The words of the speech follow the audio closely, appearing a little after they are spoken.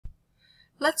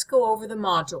Let's go over the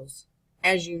modules.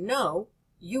 As you know,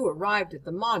 you arrived at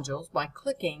the modules by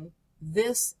clicking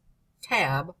this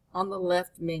tab on the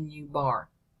left menu bar.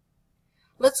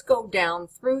 Let's go down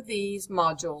through these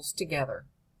modules together.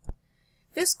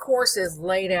 This course is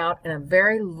laid out in a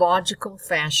very logical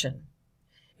fashion.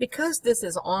 Because this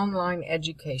is online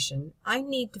education, I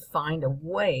need to find a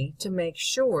way to make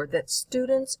sure that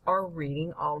students are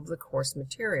reading all of the course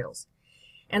materials.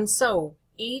 And so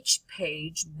each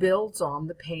page builds on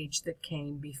the page that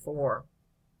came before.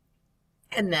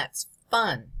 And that's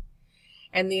fun.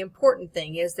 And the important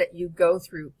thing is that you go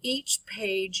through each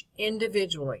page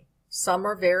individually. Some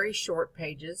are very short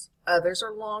pages, others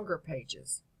are longer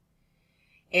pages.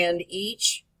 And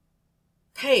each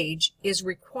page is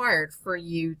required for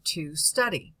you to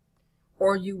study,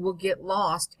 or you will get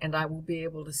lost, and I will be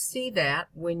able to see that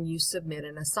when you submit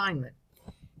an assignment.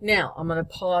 Now, I'm going to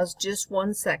pause just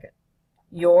 1 second.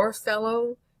 Your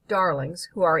fellow darlings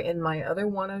who are in my other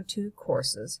 102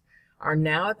 courses are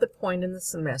now at the point in the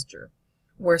semester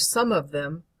where some of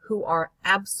them who are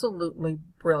absolutely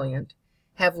brilliant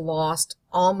have lost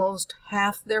almost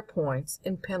half their points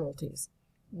in penalties.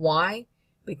 Why?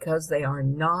 Because they are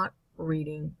not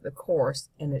reading the course,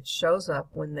 and it shows up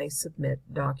when they submit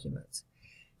documents.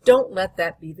 Don't let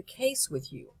that be the case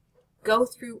with you. Go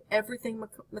through everything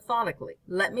methodically.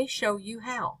 Let me show you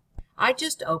how. I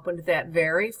just opened that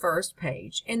very first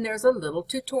page, and there's a little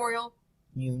tutorial.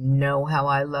 You know how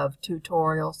I love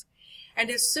tutorials. And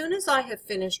as soon as I have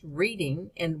finished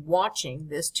reading and watching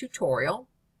this tutorial,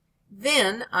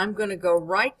 then I'm going to go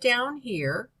right down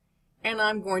here, and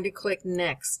I'm going to click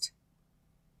Next.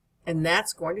 And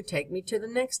that's going to take me to the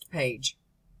next page.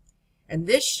 And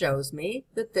this shows me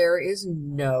that there is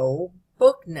no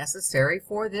book necessary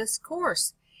for this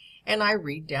course. And I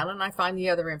read down and I find the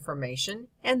other information,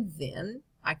 and then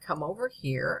I come over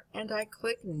here and I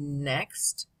click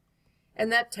Next,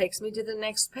 and that takes me to the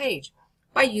next page.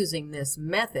 By using this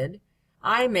method,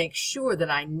 I make sure that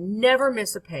I never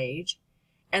miss a page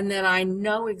and that I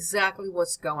know exactly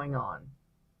what's going on.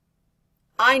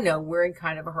 I know we're in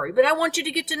kind of a hurry, but I want you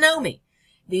to get to know me.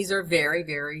 These are very,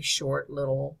 very short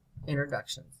little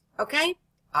introductions. Okay?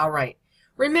 All right.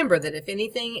 Remember that if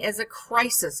anything as a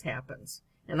crisis happens,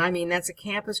 and I mean that's a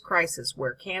campus crisis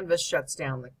where Canvas shuts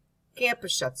down, the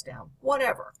campus shuts down,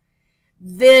 whatever,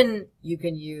 then you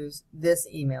can use this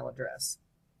email address.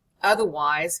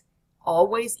 Otherwise,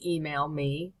 always email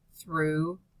me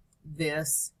through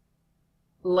this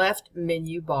left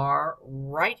menu bar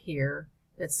right here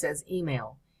that says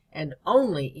email, and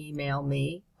only email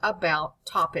me about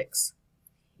topics.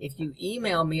 If you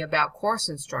email me about course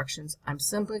instructions, I'm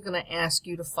simply going to ask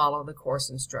you to follow the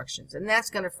course instructions, and that's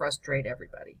going to frustrate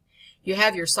everybody. You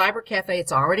have your Cyber Cafe,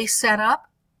 it's already set up.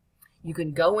 You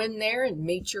can go in there and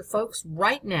meet your folks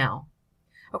right now.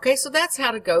 Okay, so that's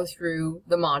how to go through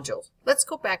the modules. Let's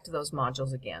go back to those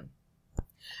modules again.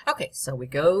 Okay, so we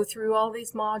go through all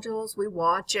these modules, we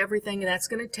watch everything, and that's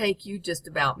going to take you just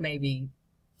about maybe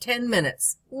 10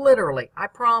 minutes, literally, I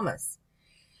promise.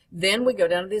 Then we go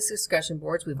down to these discussion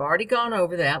boards. We've already gone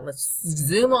over that. Let's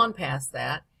zoom on past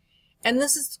that. And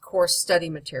this is the course study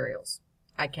materials.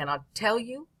 I cannot tell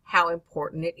you how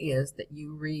important it is that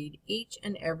you read each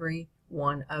and every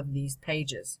one of these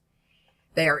pages.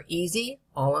 They are easy.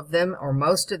 All of them, or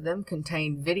most of them,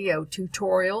 contain video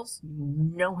tutorials.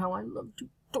 You know how I love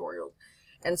tutorials.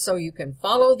 And so you can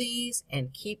follow these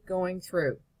and keep going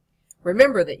through.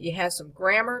 Remember that you have some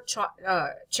grammar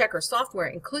checker software,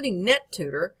 including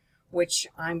NetTutor, which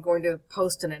I'm going to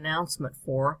post an announcement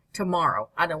for tomorrow.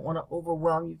 I don't want to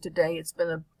overwhelm you today. It's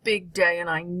been a big day, and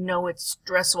I know it's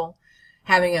stressful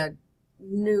having a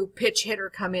new pitch hitter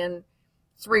come in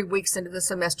 3 weeks into the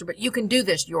semester, but you can do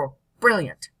this. You're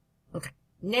brilliant. Okay,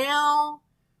 now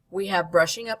we have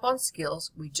brushing up on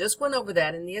skills. We just went over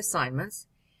that in the assignments,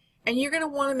 and you're going to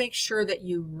want to make sure that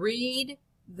you read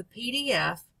the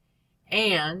PDF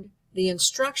and the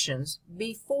instructions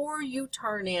before you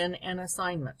turn in an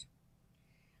assignment.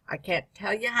 I can't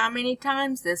tell you how many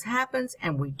times this happens,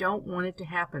 and we don't want it to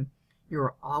happen.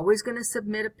 You're always going to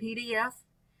submit a PDF.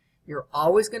 You're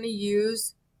always going to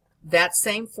use that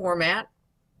same format.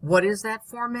 What is that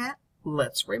format?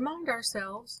 Let's remind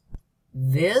ourselves.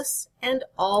 This and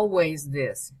always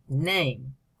this.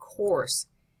 Name, course,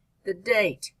 the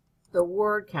date, the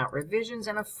word count, revisions,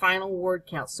 and a final word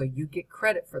count, so you get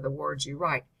credit for the words you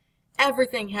write.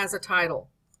 Everything has a title,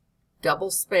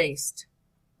 double-spaced,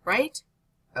 right?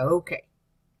 Okay,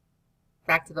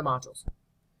 back to the modules.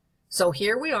 So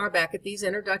here we are back at these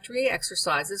introductory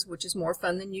exercises, which is more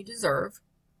fun than you deserve,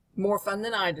 more fun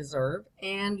than I deserve,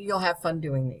 and you'll have fun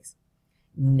doing these.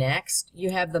 Next,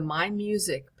 you have the My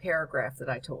Music paragraph that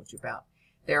I told you about.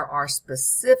 There are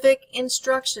specific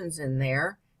instructions in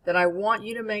there that I want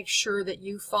you to make sure that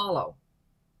you follow.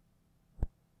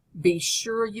 Be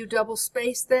sure you double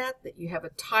space that you have a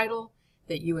title,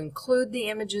 that you include the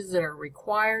images that are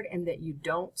required, and that you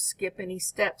don't skip any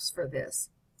steps for this.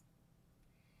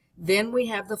 Then we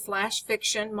have the Flash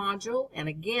Fiction module, and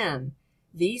again,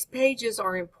 these pages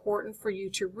are important for you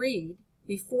to read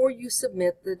before you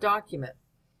submit the document.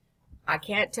 I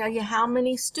can't tell you how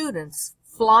many students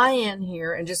fly in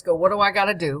here and just go, what do I got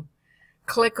to do?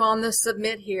 Click on the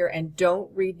submit here and don't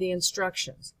read the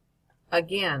instructions.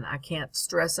 Again, I can't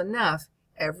stress enough,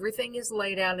 everything is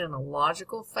laid out in a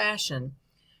logical fashion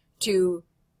to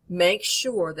make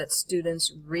sure that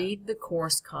students read the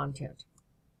course content.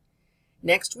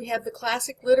 Next, we have the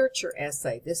classic literature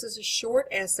essay. This is a short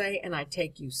essay, and I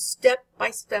take you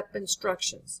step-by-step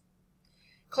instructions.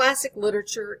 Classic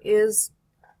literature is,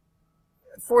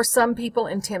 for some people,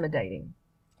 intimidating.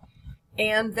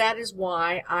 And that is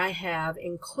why I have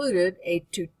included a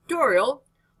tutorial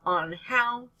on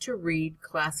how to read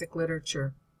classic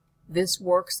literature. This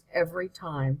works every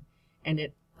time, and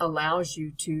it allows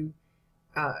you to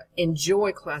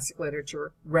enjoy classic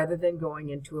literature rather than going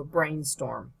into a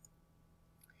brainstorm.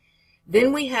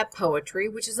 Then we have poetry,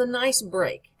 which is a nice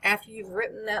break. After you've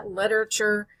written that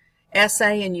literature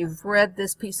essay and you've read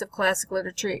this piece of classic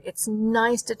literature, it's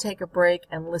nice to take a break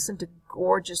and listen to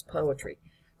gorgeous poetry.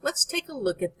 Let's take a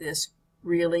look at this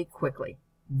really quickly.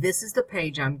 This is the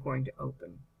page I'm going to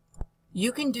open.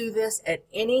 You can do this at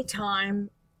any time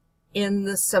in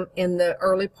the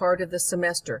early part of the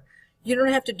semester. You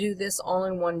don't have to do this all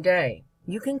in one day.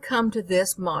 You can come to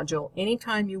this module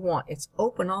anytime you want. It's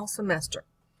open all semester.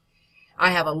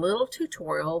 I have a little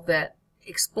tutorial that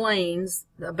explains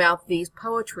about these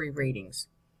poetry readings.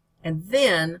 And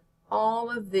then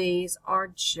all of these are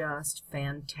just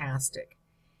fantastic.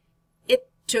 It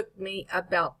took me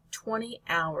about 20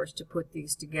 hours to put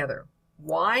these together.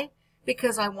 Why?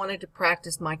 Because I wanted to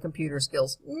practice my computer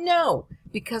skills. No,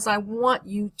 because I want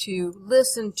you to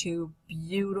listen to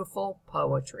beautiful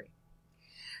poetry.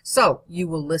 So you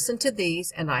will listen to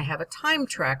these, and I have a time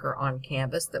tracker on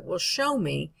Canvas that will show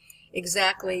me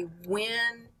exactly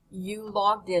when you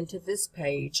logged into this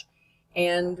page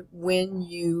and when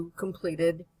you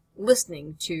completed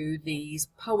listening to these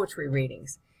poetry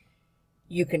readings.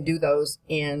 You can do those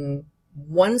in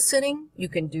one sitting. You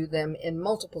can do them in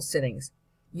multiple sittings.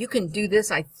 You can do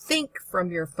this, I think, from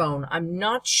your phone. I'm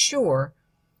not sure,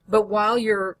 but while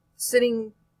you're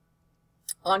sitting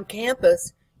on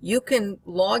campus, you can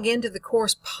log into the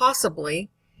course possibly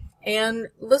and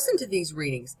listen to these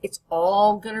readings. It's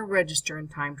all going to register in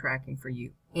time tracking for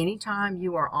you. Anytime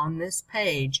you are on this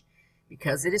page,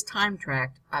 because it is time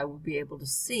tracked, I will be able to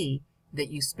see that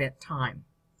you spent time.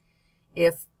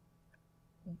 If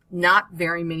not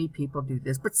very many people do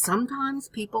this, but sometimes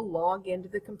people log into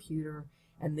the computer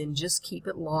and then just keep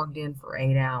it logged in for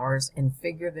 8 hours and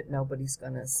figure that nobody's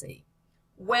going to see.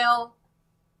 Well,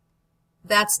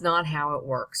 that's not how it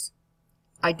works.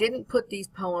 I didn't put these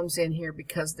poems in here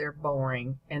because they're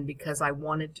boring and because I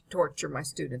wanted to torture my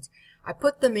students. I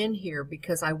put them in here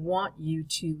because I want you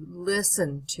to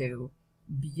listen to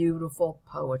beautiful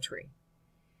poetry.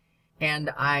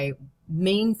 And I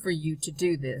mean for you to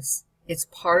do this. It's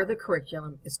part of the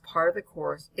curriculum. It's part of the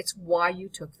course. It's why you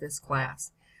took this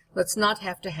class. Let's not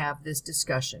have to have this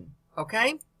discussion,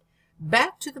 okay?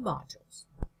 Back to the modules.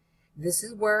 This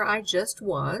is where I just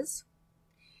was.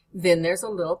 Then there's a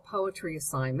little poetry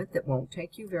assignment that won't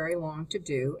take you very long to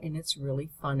do, and it's really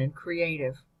fun and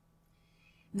creative.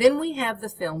 Then we have the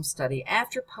film study.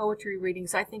 After poetry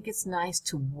readings, I think it's nice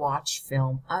to watch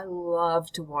film. I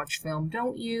love to watch film,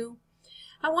 don't you?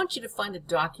 I want you to find a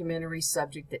documentary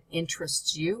subject that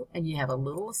interests you, and you have a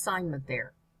little assignment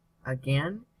there.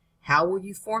 Again, how will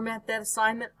you format that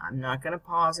assignment? I'm not going to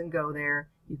pause and go there.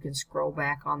 You can scroll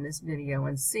back on this video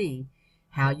and see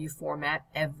how you format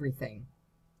everything.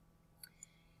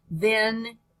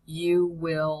 Then you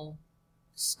will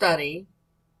study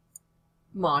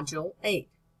Module 8.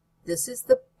 This is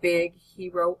the big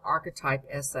hero archetype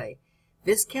essay.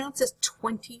 This counts as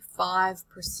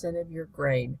 25% of your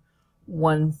grade,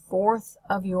 1/4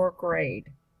 of your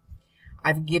grade.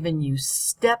 I've given you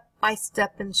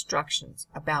step-by-step instructions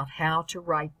about how to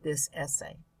write this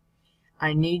essay.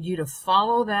 I need you to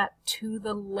follow that to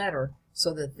the letter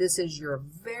so that this is your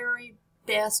very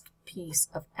best piece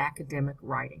of academic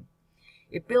writing.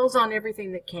 It builds on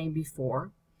everything that came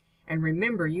before. And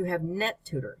remember, you have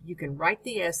NetTutor. You can write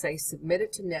the essay, submit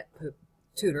it to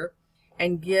NetTutor,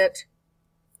 and get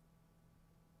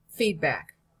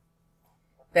feedback.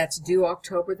 That's due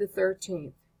October the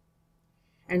 13th.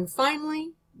 And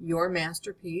finally, your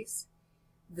masterpiece,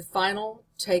 the final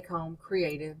take-home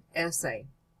creative essay.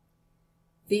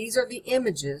 These are the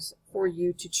images for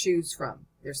you to choose from.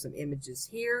 There's some images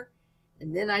here,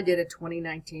 and then I did a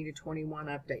 2019 to 21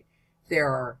 update. There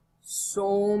are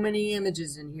so many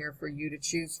images in here for you to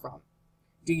choose from.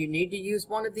 Do you need to use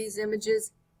one of these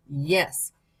images?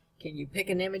 Yes. Can you pick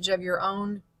an image of your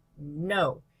own?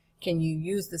 No. Can you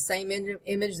use the same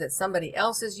image that somebody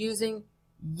else is using?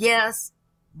 Yes.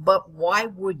 But why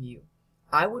would you?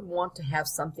 I would want to have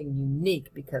something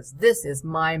unique because this is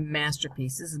my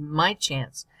masterpiece. This is my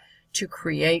chance to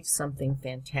create something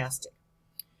fantastic.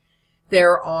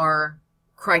 There are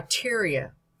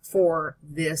criteria for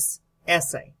this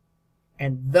essay,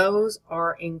 and those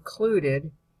are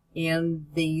included in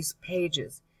these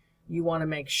pages. You want to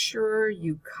make sure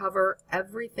you cover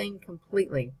everything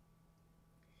completely.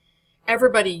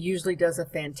 Everybody usually does a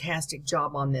fantastic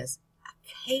job on this.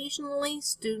 Occasionally,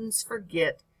 students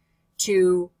forget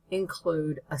to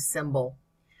include a symbol.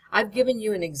 I've given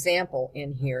you an example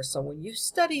in here, so when you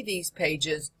study these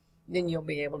pages, then you'll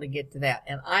be able to get to that.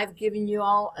 And I've given you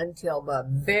all until the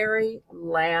very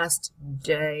last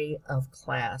day of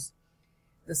class.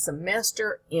 The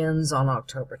semester ends on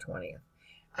October 20th.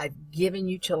 I've given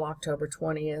you till October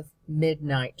 20th,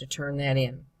 midnight, to turn that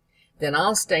in. Then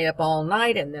I'll stay up all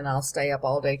night, and then I'll stay up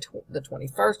all day the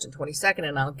 21st and 22nd,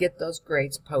 and I'll get those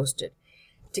grades posted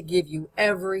to give you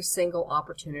every single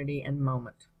opportunity and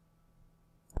moment.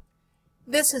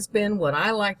 This has been what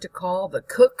I like to call the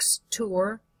cook's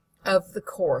tour of the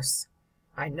course.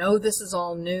 I know this is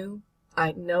all new.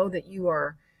 I know that you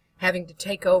are having to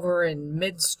take over in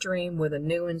midstream with a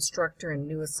new instructor and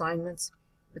new assignments,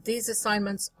 but these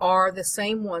assignments are the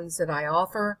same ones that I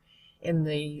offer in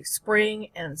the spring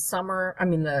and summer,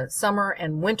 the summer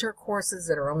and winter courses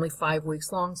that are only 5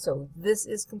 weeks long, so this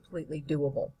is completely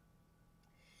doable.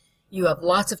 You have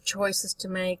lots of choices to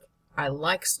make. I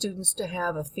like students to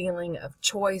have a feeling of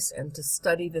choice and to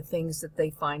study the things that they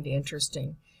find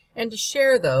interesting and to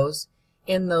share those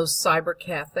in those cyber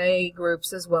cafe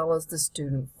groups as well as the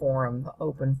student forum, the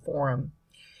open forum.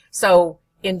 So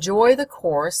enjoy the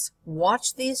course,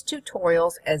 watch these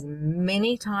tutorials as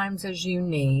many times as you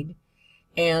need,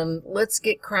 and let's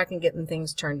get cracking getting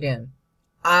things turned in.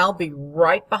 I'll be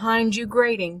right behind you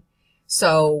grading.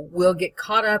 So we'll get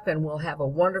caught up and we'll have a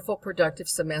wonderful, productive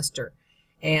semester.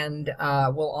 And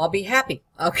we'll all be happy.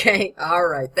 Okay? All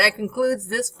right. That concludes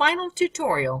this final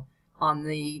tutorial on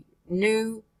the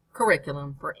new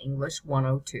curriculum for English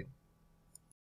 102.